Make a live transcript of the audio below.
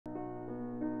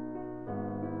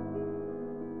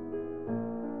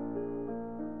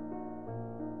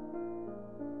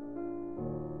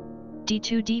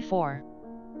d2 d4,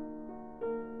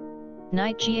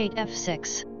 knight g8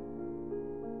 f6,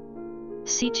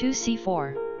 c2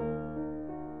 c4,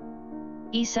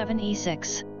 e7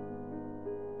 e6,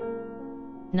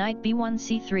 knight b1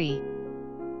 c3,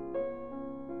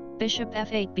 bishop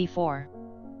f8 b4,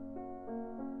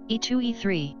 e2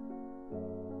 e3,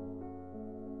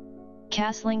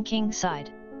 castling king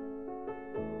side,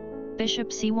 bishop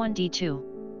c1 d2,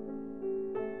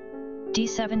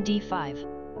 d7 d5,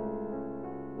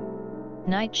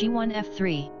 knight g1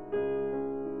 f3,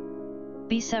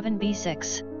 b7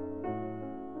 b6,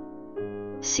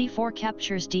 c4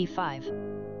 captures d5,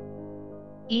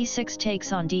 e6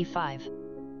 takes on d5,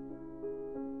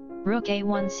 rook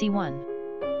a1 c1,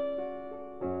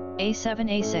 a7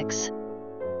 a6,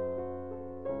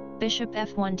 bishop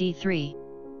f1 d3,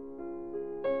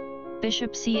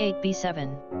 bishop c8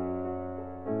 b7,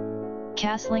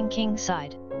 castling king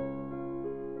side,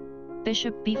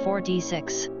 bishop b4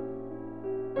 d6,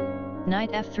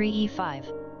 knight f3 e5,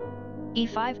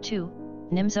 e5 2,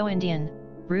 Nimzo Indian,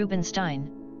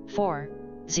 Rubinstein, 4,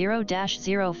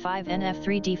 0-05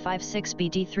 nf3 d5 6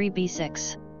 bd3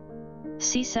 b6,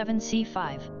 c7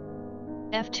 c5,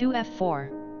 f2 f4,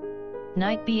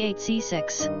 knight b8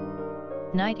 c6,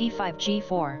 knight e5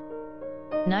 g4,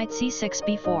 knight c6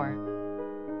 b4,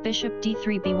 bishop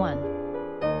d3 b1,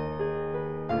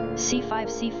 c5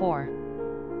 c4,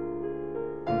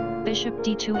 bishop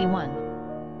d2 e1,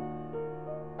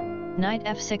 knight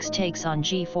f6 takes on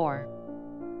g4,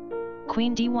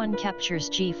 queen d1 captures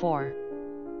g4,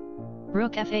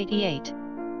 rook f8 e8,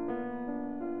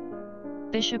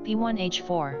 bishop e1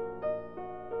 h4,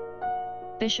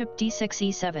 bishop d6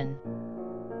 e7,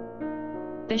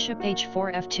 bishop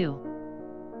h4 f2,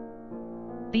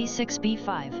 b6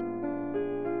 b5,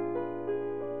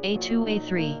 a2 a3,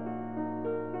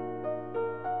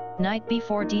 knight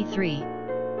b4 d3,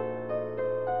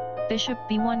 bishop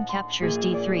b1 captures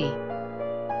d3,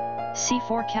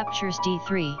 c4 captures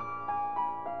d3,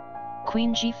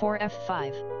 queen g4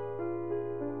 f5,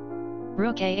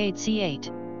 rook a8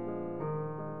 c8,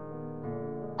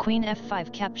 queen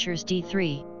f5 captures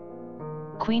d3,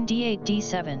 queen d8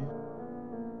 d7,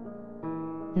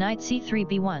 knight c3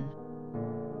 b1,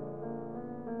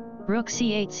 rook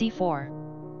c8 c4,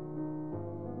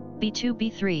 b2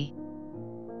 b3,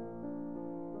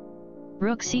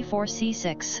 rook c4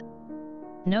 c6,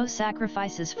 no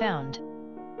sacrifices found.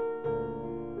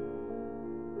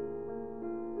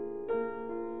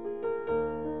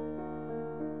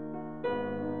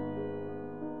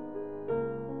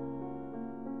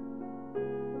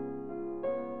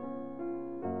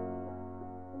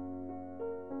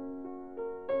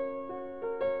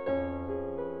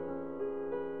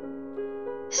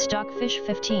 Stockfish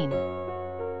 15,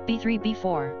 b3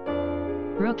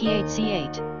 b4, rook e8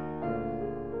 c8,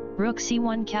 rook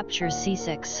c1 captures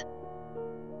c6,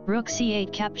 rook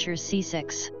c8 captures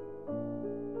c6,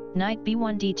 knight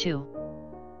b1 d2,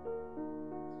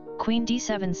 queen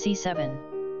d7 c7,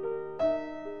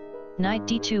 knight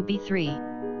d2 b3,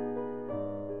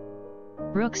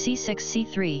 rook c6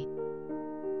 c3,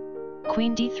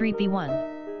 queen d3 b1,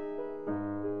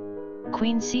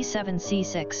 queen c7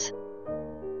 c6,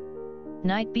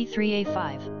 knight b3 a5,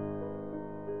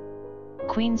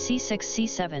 queen c6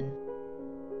 c7,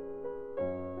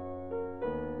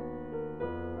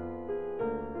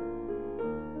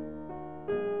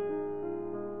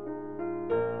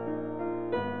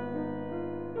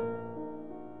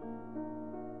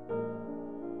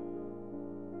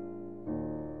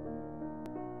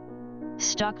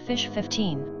 Stockfish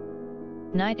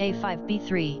 15, knight a5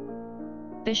 b3,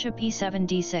 bishop e7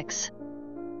 d6,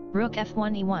 rook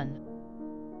f1 e1,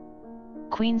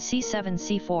 queen c7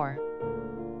 c4,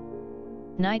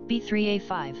 knight b3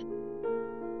 a5,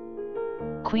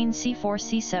 queen c4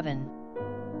 c7,